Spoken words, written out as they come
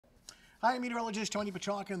Hi, meteorologist Tony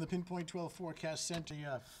Petrarca in the Pinpoint 12 Forecast Center.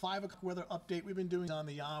 5 o'clock weather update we've been doing on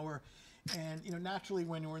the hour. And, naturally,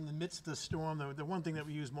 when we're in the midst of the storm, the one thing that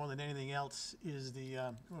we use more than anything else is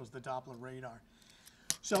the Doppler radar.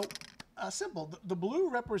 So, simple. The blue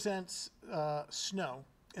represents snow,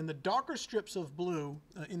 and the darker strips of blue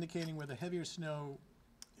indicating where the heavier snow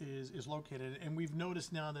is located. And we've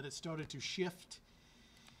noticed now that it started to shift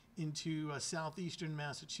into southeastern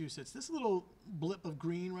Massachusetts. This little blip of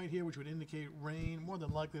green right here, which would indicate rain, more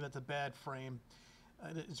than likely that's a bad frame.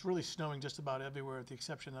 It's really snowing just about everywhere, with the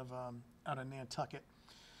exception of out of Nantucket.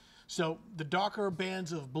 So the darker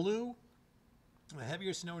bands of blue, the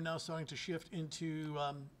heavier snow now starting to shift into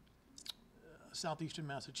southeastern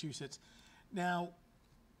Massachusetts. Now,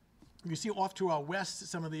 you see off to our west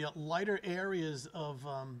some of the lighter areas of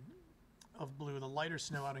blue, the lighter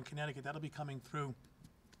snow out in Connecticut. That'll be coming through.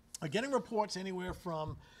 Getting reports anywhere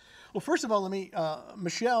from, well, first of all,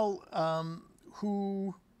 Michelle,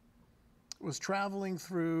 who was traveling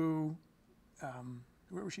through,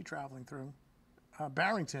 where was she traveling through?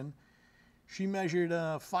 Barrington. She measured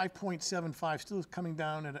 5.75, still coming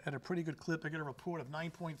down at a pretty good clip. I got a report of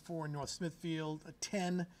 9.4 in North Smithfield, a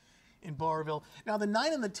 10 in Barrville. Now, the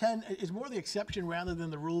 9 and the 10 is more the exception rather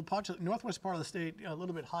than the rule. Parts of the northwest part of the state, a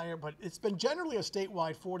little bit higher, but it's been generally a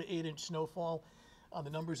statewide 4 to 8 inch snowfall. The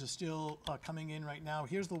numbers are still coming in right now.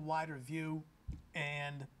 Here's the wider view,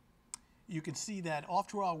 and you can see that off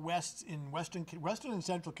to our west in western and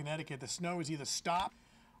central Connecticut, the snow is either stopped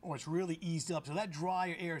or it's really eased up. So that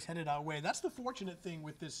drier air is headed our way. That's the fortunate thing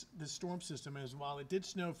with this storm system is while it did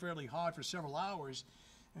snow fairly hard for several hours,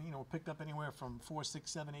 and, it picked up anywhere from 4, 6,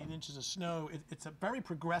 7, 8 inches of snow. It's a very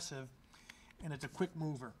progressive, and it's a quick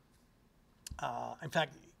mover. In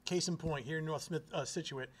fact, case in point, here in North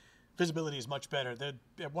Scituate, visibility is much better.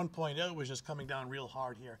 At one point, it was just coming down real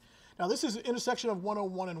hard here. Now, this is the intersection of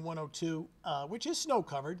 101 and 102, which is snow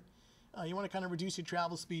covered. You want to kind of reduce your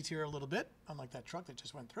travel speeds here a little bit, unlike that truck that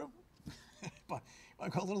just went through. But I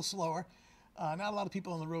go a little slower. Not a lot of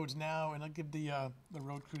people on the roads now, and I'll give the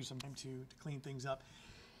road crew some time to clean things up.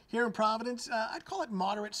 Here in Providence, I'd call it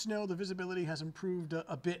moderate snow. The visibility has improved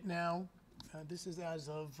a bit now. This is as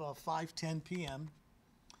of 5:10 p.m.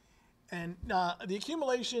 And the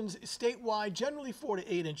accumulations statewide, generally 4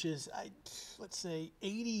 to 8 inches. Let's say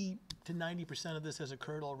 80 to 90% of this has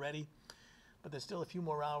occurred already, but there's still a few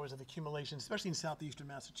more hours of accumulation, especially in southeastern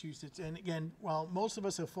Massachusetts. And again, while most of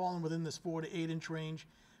us have fallen within this 4 to 8 inch range,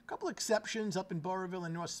 a couple exceptions up in Burrville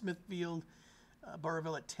and North Smithfield.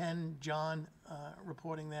 Burrville at 10, John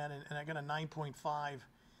reporting that, and I got a 9.5.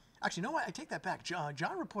 Actually, no, I take that back.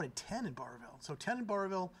 John reported 10 in Burrville. So 10 in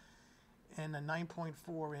Burrville, and a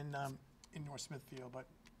 9.4 in North Smithfield, but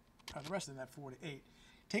the rest of that 4 to 8.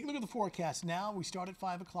 Take a look at the forecast now. We start at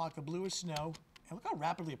 5 o'clock. The blue is snow, and look how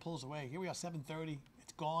rapidly it pulls away. Here we are, 7:30.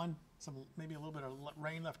 It's gone. Maybe a little bit of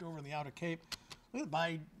rain left over in the outer Cape. Look at it,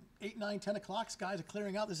 by 8, 9, 10 o'clock, skies are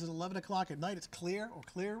clearing out. This is 11 o'clock at night. It's clear or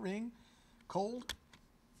clearing, cold.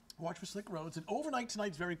 Watch for slick roads. And overnight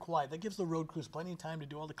tonight's very quiet. That gives the road crews plenty of time to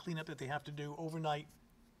do all the cleanup that they have to do overnight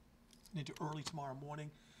and into early tomorrow morning.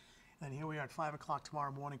 And here we are at 5 o'clock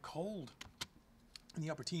tomorrow morning, cold in the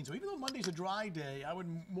upper teens. So even though Monday's a dry day, I would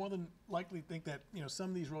more than likely think that some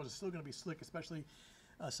of these roads are still going to be slick, especially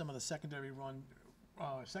some of the secondary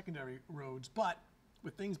roads. But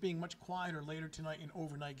with things being much quieter later tonight and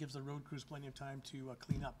overnight, gives the road crews plenty of time to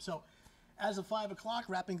clean up. So as of 5 o'clock,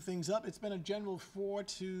 wrapping things up, it's been a general 4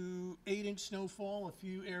 to 8 inch snowfall. A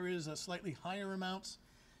few areas slightly higher amounts.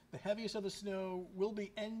 The heaviest of the snow will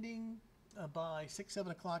be ending by 6, 7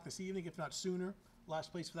 o'clock this evening, if not sooner.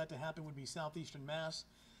 Last place for that to happen would be southeastern Mass,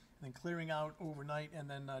 and then clearing out overnight, and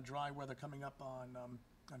then dry weather coming up on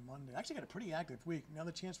Monday. Actually got a pretty active week.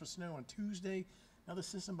 Another chance for snow on Tuesday, another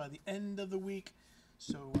system by the end of the week.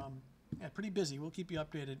 So, yeah, pretty busy. We'll keep you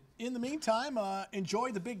updated. In the meantime,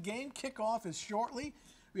 enjoy the big game. Kickoff is shortly.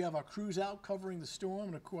 We have our crews out covering the storm,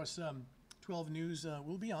 and of course, 12 News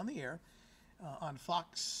will be on the air. On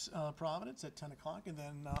Fox Providence at 10 o'clock, and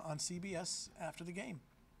then on CBS after the game.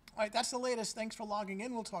 All right, that's the latest. Thanks for logging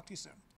in. We'll talk to you soon.